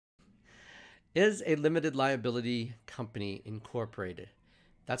Is a limited liability company incorporated?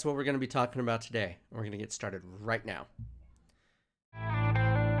 That's what we're going to be talking about today. We're going to get started right now.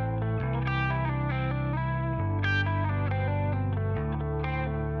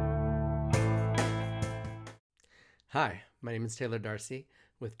 Hi, my name is Taylor Darcy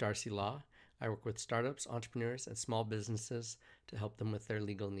with Darcy Law. I work with startups, entrepreneurs, and small businesses to help them with their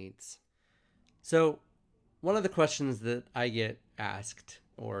legal needs. So, one of the questions that I get asked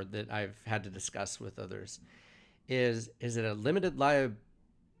or that I've had to discuss with others is it a limited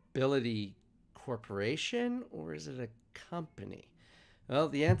liability corporation or is it a company? Well,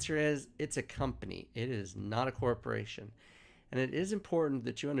 the answer is it's a company. It is not a corporation. And it is important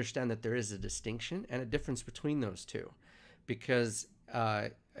that you understand that there is a distinction and a difference between those two. Because,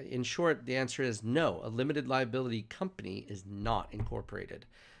 in short, the answer is no, a limited liability company is not incorporated.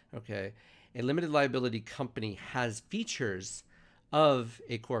 Okay? A limited liability company has features of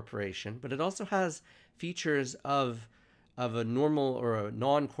a corporation, but it also has features of a normal or a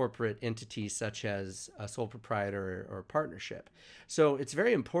non-corporate entity such as a sole proprietor or partnership. So it's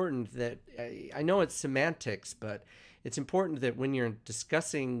very important that, I know it's semantics, but it's important that when you're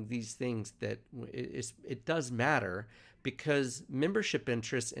discussing these things that it does matter, because membership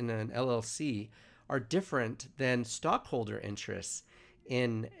interests in an LLC are different than stockholder interests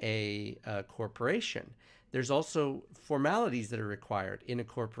in a corporation. There's also formalities that are required in a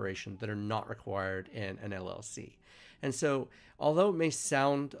corporation that are not required in an LLC. And so, although it may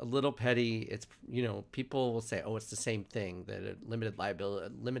sound a little petty, it's, people will say, oh, it's the same thing, that a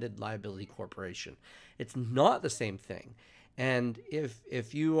limited liability corporation. It's not the same thing. And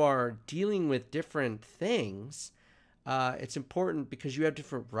if you are dealing with different things, it's important because you have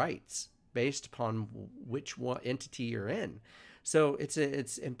different rights based upon which entity you're in. So it's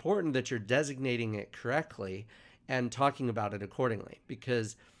important that you're designating it correctly and talking about it accordingly.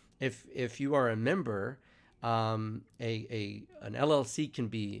 Because if you are a member, an LLC can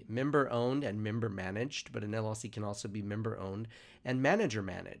be member owned and member managed, but an LLC can also be member owned and manager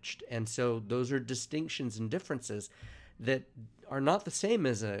managed. And so those are distinctions and differences that are not the same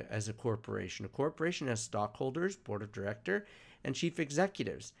as a corporation. A corporation has stockholders, board of director, and chief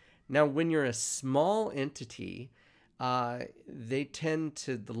executives. Now, when you're a small entity, the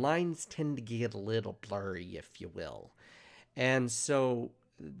lines tend to get a little blurry, if you will. And so,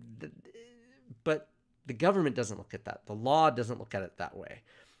 but the government doesn't look at that. The law doesn't look at it that way.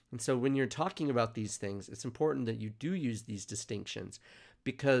 And so when you're talking about these things, it's important that you do use these distinctions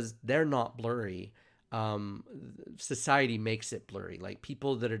because they're not blurry. Society makes it blurry. Like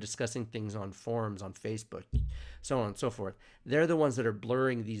people that are discussing things on forums, on Facebook, so on and so forth, they're the ones that are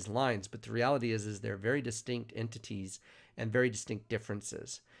blurring these lines. But the reality is they're very distinct entities and very distinct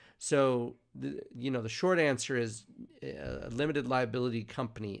differences. So, the short answer is a limited liability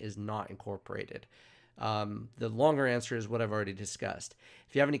company is not incorporated. The longer answer is what I've already discussed.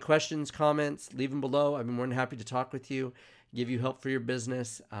 If you have any questions, comments, leave them below. I'd be more than happy to talk with you, give you help for your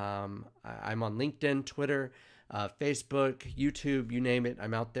business. I'm on LinkedIn, Twitter, Facebook, YouTube, you name it.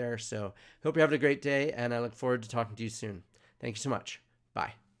 I'm out there. So hope you're having a great day, and I look forward to talking to you soon. Thank you so much.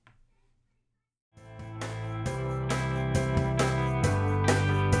 Bye.